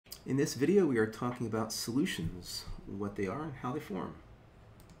In this video, we are talking about solutions, what they are and how they form.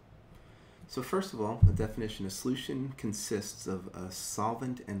 So first of all, the definition of solution consists of a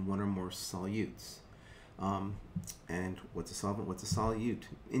solvent and one or more solutes. And what's a solvent? What's a solute?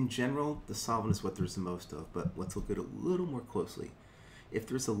 In general, the solvent is what there's the most of, but let's look at it a little more closely. If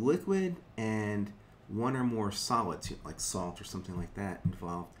there's a liquid and one or more solids, like salt or something like that,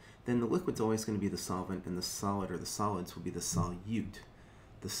 involved, then the liquid's always going to be the solvent, and the solid or the solids will be the solute.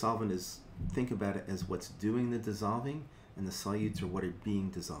 The solvent is, think about it as what's doing the dissolving, and the solutes are what are being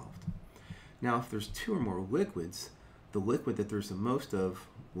dissolved. Now, if there's two or more liquids, the liquid that there's the most of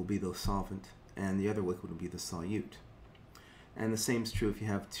will be the solvent, and the other liquid will be the solute. And the same is true if you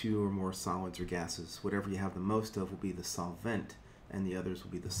have two or more solids or gases. Whatever you have the most of will be the solvent, and the others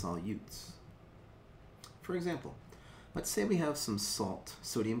will be the solutes. For example, let's say we have some salt,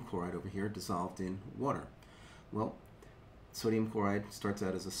 sodium chloride over here, dissolved in water. Well, sodium chloride starts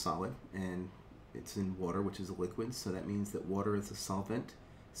out as a solid, and it's in water, which is a liquid, so that means that water is the solvent,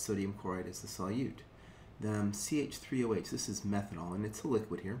 sodium chloride is the solute. Then CH3OH, this is methanol, and it's a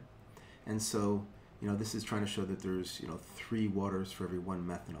liquid here. And so, this is trying to show that there's, 3 waters for every 1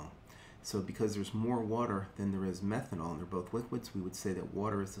 methanol. So because there's more water than there is methanol, and they're both liquids, we would say that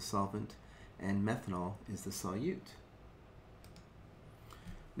water is the solvent and methanol is the solute.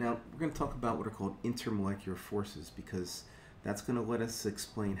 Now, we're going to talk about what are called intermolecular forces, because that's going to let us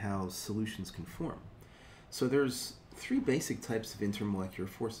explain how solutions can form. So there's 3 basic types of intermolecular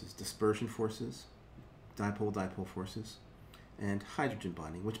forces: dispersion forces, dipole-dipole forces, and hydrogen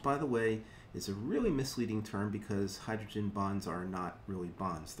bonding, which, by the way, is a really misleading term because hydrogen bonds are not really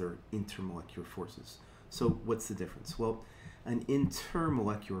bonds, they're intermolecular forces. So what's the difference? Well, an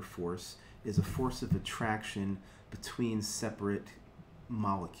intermolecular force is a force of attraction between separate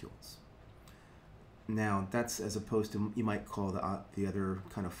molecules. Now, that's as opposed to, you might call the other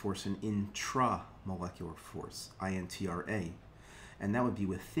kind of force an intramolecular force, INTRA, and that would be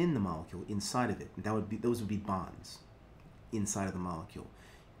within the molecule, inside of it. And those would be bonds inside of the molecule.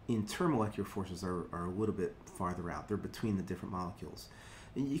 Intermolecular forces are a little bit farther out. They're between the different molecules.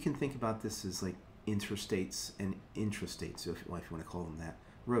 And you can think about this as like interstates and intrastates, if you want to call them that.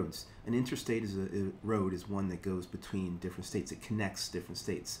 Roads. An interstate is a road is one that goes between different states. It connects different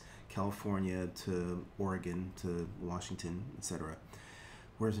states, California to Oregon to Washington, etc.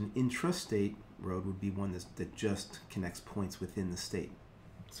 Whereas an intrastate road would be one that just connects points within the state.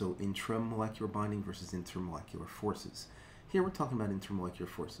 So intramolecular bonding versus intermolecular forces. Here we're talking about intermolecular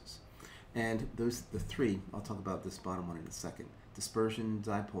forces. And the 3, I'll talk about this bottom one in a second. Dispersion,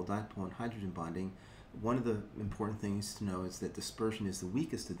 dipole-dipole, and hydrogen bonding. One of the important things to know is that dispersion is the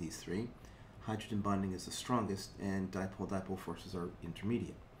weakest of these 3, hydrogen bonding is the strongest, and dipole-dipole forces are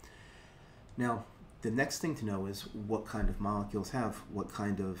intermediate. Now, the next thing to know is what kind of molecules have what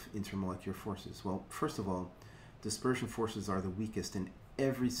kind of intermolecular forces. Well, first of all, dispersion forces are the weakest, and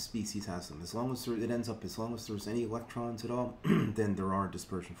every species has them. As long as as long as there's any electrons at all, then there are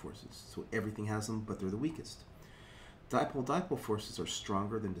dispersion forces. So everything has them, but they're the weakest. Dipole-dipole forces are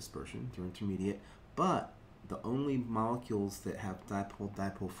stronger than dispersion, they're intermediate, but the only molecules that have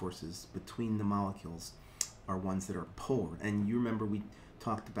dipole-dipole forces between the molecules are ones that are polar. And you remember we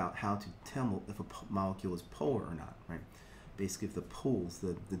talked about how to tell if a molecule is polar or not, right? Basically, if the poles,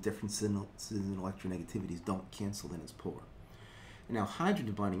 the differences in electronegativities don't cancel, then it's polar. And now,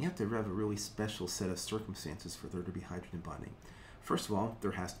 hydrogen bonding, you have to have a really special set of circumstances for there to be hydrogen bonding. First of all,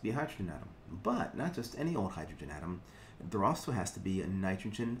 there has to be a hydrogen atom, but not just any old hydrogen atom. There also has to be a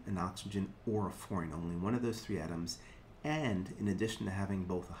nitrogen, an oxygen, or a fluorine, only one of those 3 atoms. And in addition to having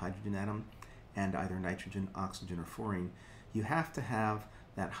both a hydrogen atom and either nitrogen, oxygen, or fluorine, you have to have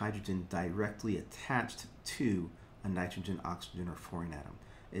that hydrogen directly attached to a nitrogen, oxygen, or fluorine atom.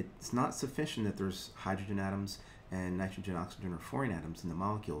 It's not sufficient that there's hydrogen atoms and nitrogen, oxygen, or fluorine atoms in the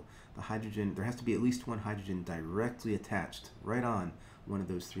molecule. The hydrogen, there has to be at least one hydrogen directly attached right on one of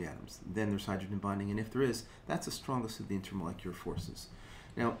those 3 atoms. Then there's hydrogen bonding, and if there is, that's the strongest of the intermolecular forces.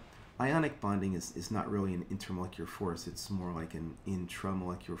 Now, ionic bonding is not really an intermolecular force, it's more like an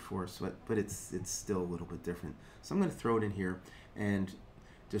intramolecular force, but it's still a little bit different. So I'm going to throw it in here and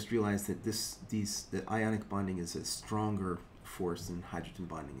just realize that that ionic bonding is a stronger force than hydrogen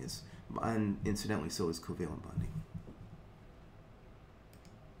bonding is. And incidentally, so is covalent bonding.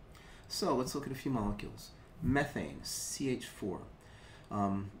 So let's look at a few molecules. Methane, CH4.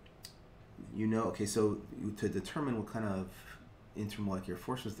 Okay, so to determine what kind of intermolecular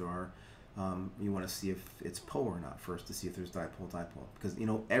forces there are, you want to see if it's polar or not first, to see if there's dipole-dipole, because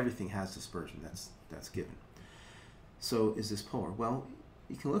everything has dispersion. That's given. So is this polar? Well,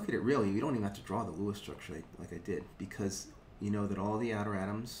 you can look at it really. You don't even have to draw the Lewis structure like I did, because you know that all the outer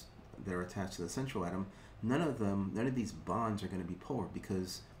atoms that are attached to the central atom, none of these bonds are going to be polar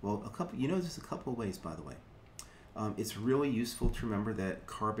because, well, there's a couple of ways, by the way. It's really useful to remember that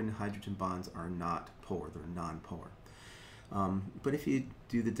carbon-hydrogen bonds are not polar, they're non-polar. But if you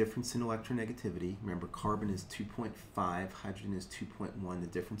do the difference in electronegativity, remember carbon is 2.5, hydrogen is 2.1, the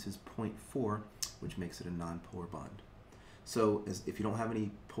difference is 0.4, which makes it a non-polar bond. So if you don't have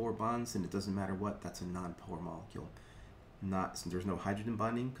any polar bonds, then it doesn't matter what, that's a non-polar molecule. There's no hydrogen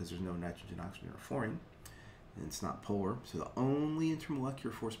bonding because there's no nitrogen, oxygen, or fluorine, and it's not polar. So the only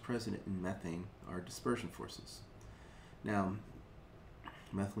intermolecular force present in methane are dispersion forces. Now,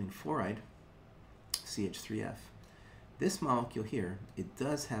 methylene fluoride, CH3F, this molecule here, it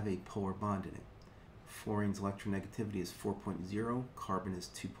does have a polar bond in it. Fluorine's electronegativity is 4.0, carbon is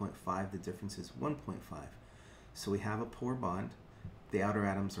 2.5, the difference is 1.5. So we have a polar bond. The outer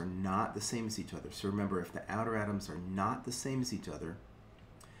atoms are not the same as each other. So remember, if the outer atoms are not the same as each other,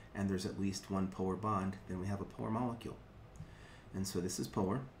 and there's at least one polar bond, then we have a polar molecule. And so this is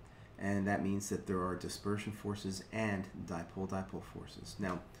polar, and that means that there are dispersion forces and dipole-dipole forces.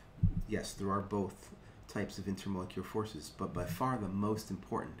 Now, yes, there are both types of intermolecular forces, but by far the most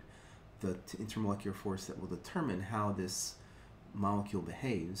important, the intermolecular force that will determine how this molecule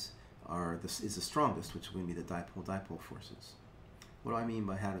behaves is the strongest, which will be the dipole-dipole forces. What do I mean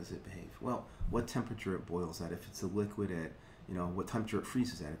by how does it behave? Well, what temperature it boils at, if it's a liquid at, what temperature it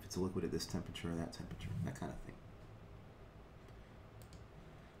freezes at, if it's a liquid at this temperature or that temperature, that kind of thing.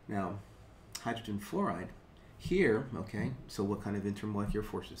 Now, hydrogen fluoride, here, okay, so what kind of intermolecular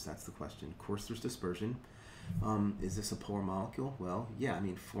forces? That's the question. Of course, there's dispersion. Is this a polar molecule? Well, yeah,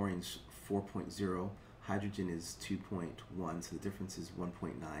 fluorine's 4.0, hydrogen is 2.1, so the difference is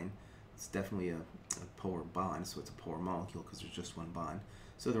 1.9. It's definitely a polar bond, so it's a polar molecule because there's just one bond.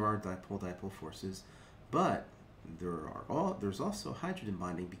 So there are dipole-dipole forces, but there's also hydrogen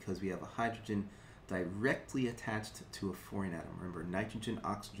bonding because we have a hydrogen directly attached to a fluorine atom. Remember, nitrogen,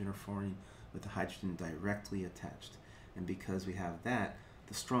 oxygen, or fluorine with the hydrogen directly attached. And because we have that,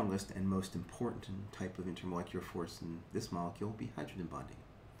 the strongest and most important type of intermolecular force in this molecule will be hydrogen bonding.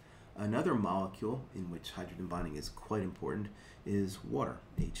 Another molecule in which hydrogen bonding is quite important is water,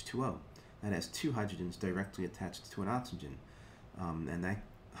 H2O. That has two hydrogens directly attached to an oxygen. And that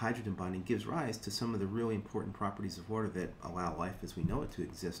hydrogen bonding gives rise to some of the really important properties of water that allow life as we know it to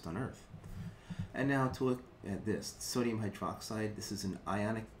exist on Earth. And now to look at this, sodium hydroxide. This is an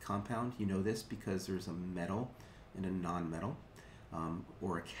ionic compound. You know this because there's a metal and a non-metal,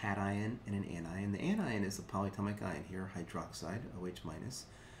 or a cation and an anion. The anion is the polyatomic ion here, hydroxide, OH minus.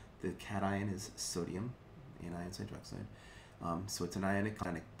 The cation is sodium, anion's hydroxide. So it's an ionic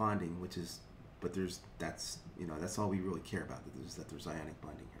bonding, that's all we really care about, that there's ionic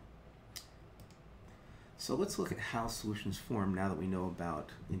bonding here. So let's look at how solutions form now that we know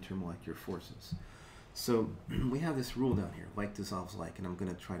about intermolecular forces. So we have this rule down here, like dissolves like, and I'm going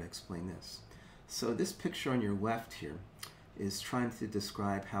to try to explain this. So this picture on your left here is trying to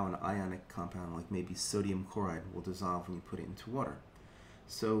describe how an ionic compound, like maybe sodium chloride, will dissolve when you put it into water.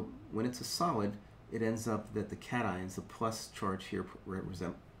 So when it's a solid, it ends up that the cations, the plus charge here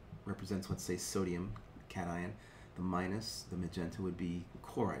represents, let's say, sodium cation. The minus, the magenta, would be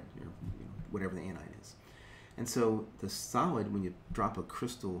chloride, or whatever the anion is. And so the solid, when you drop a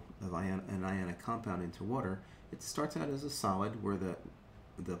crystal of an ionic compound into water, it starts out as a solid where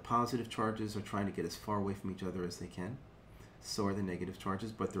the positive charges are trying to get as far away from each other as they can. So are the negative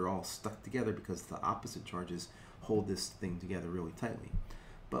charges, but they're all stuck together because the opposite charges hold this thing together really tightly.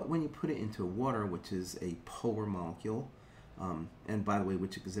 But when you put it into water, which is a polar molecule, and by the way,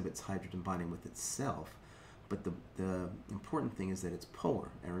 which exhibits hydrogen bonding with itself, but the important thing is that it's polar.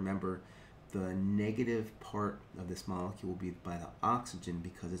 And remember, the negative part of this molecule will be by the oxygen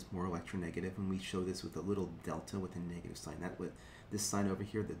because it's more electronegative, and we show this with a little delta with a negative sign. That with this sign over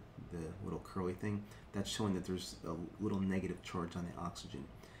here, the little curly thing, that's showing that there's a little negative charge on the oxygen.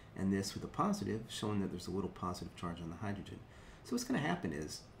 And this with a positive, showing that there's a little positive charge on the hydrogen. So what's going to happen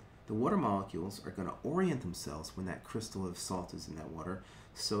is the water molecules are going to orient themselves when that crystal of salt is in that water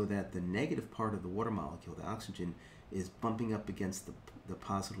so that the negative part of the water molecule, the oxygen, is bumping up against the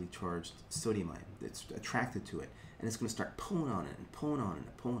positively charged sodium ion. It's attracted to it, and it's going to start pulling on it and pulling on it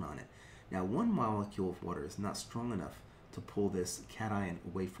and pulling on it. Now, one molecule of water is not strong enough to pull this cation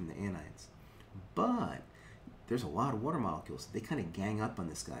away from the anions, but there's a lot of water molecules. They kind of gang up on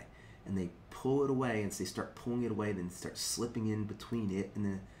this guy, and they pull it away, and so they start pulling it away, then start slipping in between it and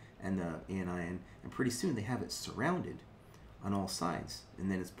the anion, and pretty soon they have it surrounded on all sides,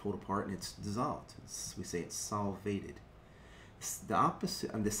 and then it's pulled apart and it's dissolved. We say it's solvated. The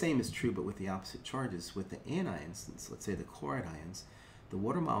opposite, the same is true, but with the opposite charges. With the anions, let's say the chloride ions, the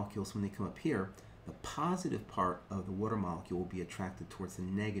water molecules, when they come up here, the positive part of the water molecule will be attracted towards the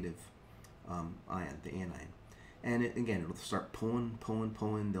negative ion, the anion. And again, it'll start pulling.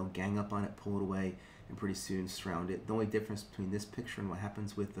 They'll gang up on it, pull it away, and pretty soon surround it. The only difference between this picture and what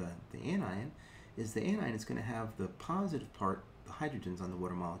happens with the anion is the anion is going to have the positive part, the hydrogens on the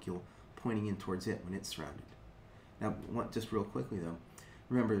water molecule, pointing in towards it when it's surrounded. Now, just real quickly though,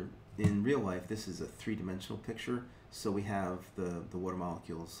 remember in real life this is a three-dimensional picture, so we have the water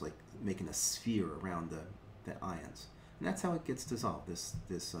molecules like making a sphere around the ions, and that's how it gets dissolved.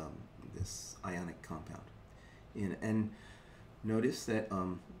 This ionic compound. And notice that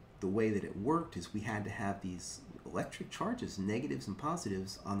the way that it worked is we had to have these electric charges, negatives and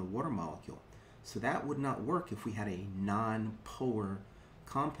positives, on the water molecule. So that would not work if we had a non-polar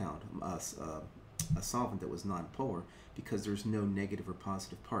compound, a solvent that was non-polar, because there's no negative or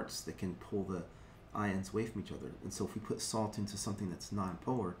positive parts that can pull the ions away from each other. And so if we put salt into something that's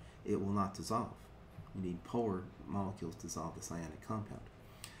non-polar, it will not dissolve. You need polar molecules to dissolve this ionic compound.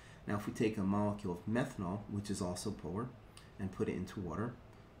 Now if we take a molecule of methanol, which is also polar, and put it into water,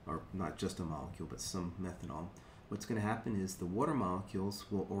 or not just a molecule, but some methanol, what's going to happen is the water molecules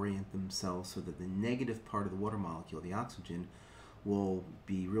will orient themselves so that the negative part of the water molecule, the oxygen, will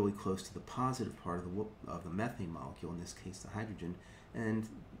be really close to the positive part of the methane molecule, in this case the hydrogen, and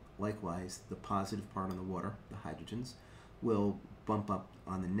likewise the positive part on the water, the hydrogens, will bump up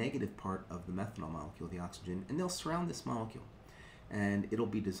on the negative part of the methanol molecule, the oxygen, and they'll surround this molecule, and it'll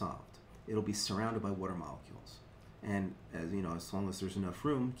be dissolved. It'll be surrounded by water molecules. And as you know, as long as there's enough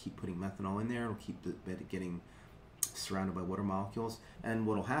room, keep putting methanol in there, it'll keep it getting surrounded by water molecules. And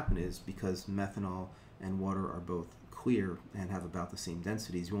what'll happen is, because methanol and water are both clear and have about the same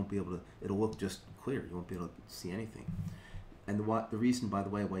densities, you won't be able to, it'll look just clear, you won't be able to see anything. And the reason, by the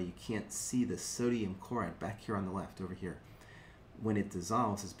way, why you can't see the sodium chloride back here on the left, over here, when it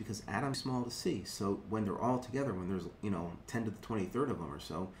dissolves, is because atoms are small to see. So when they're all together, when there's 10 to the 23rd of them or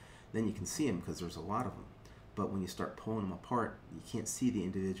so, then you can see them because there's a lot of them. But when you start pulling them apart, you can't see the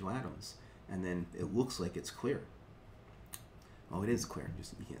individual atoms, and then it looks like it's clear. Well, it is clear,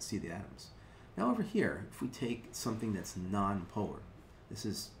 just you can't see the atoms. Now over here, if we take something that's non-polar, this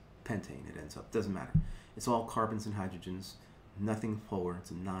is pentane, it ends up, doesn't matter. It's all carbons and hydrogens, nothing polar,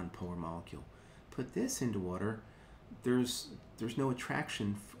 it's a non-polar molecule. Put this into water, there's no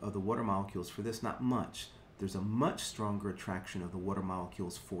attraction of the water molecules for this, not much. There's a much stronger attraction of the water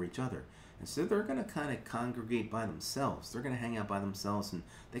molecules for each other. And so they're going to kind of congregate by themselves. They're going to hang out by themselves, and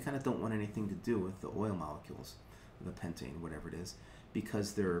they kind of don't want anything to do with the oil molecules, the pentane, whatever it is,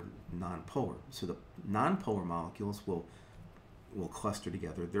 because they're non-polar. So the non-polar molecules will cluster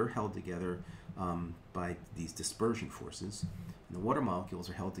together. They're held together by these dispersion forces. And the water molecules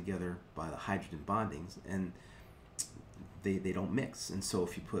are held together by the hydrogen bondings, and they don't mix. And so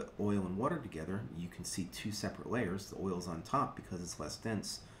if you put oil and water together, you can see two separate layers. The oil's on top because it's less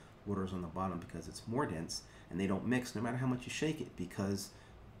dense, water's on the bottom because it's more dense, and they don't mix no matter how much you shake it, because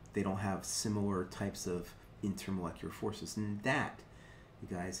they don't have similar types of intermolecular forces. And that,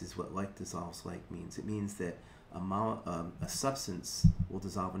 you guys, is what like dissolves like means. It means that a substance will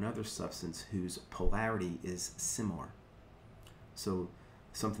dissolve another substance whose polarity is similar. So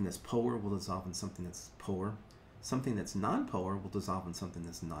something that's polar will dissolve in something that's polar. Something that's non-polar will dissolve in something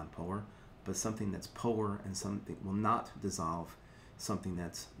that's non-polar, but something that's polar and something will not dissolve something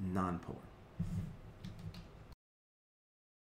that's non-polar.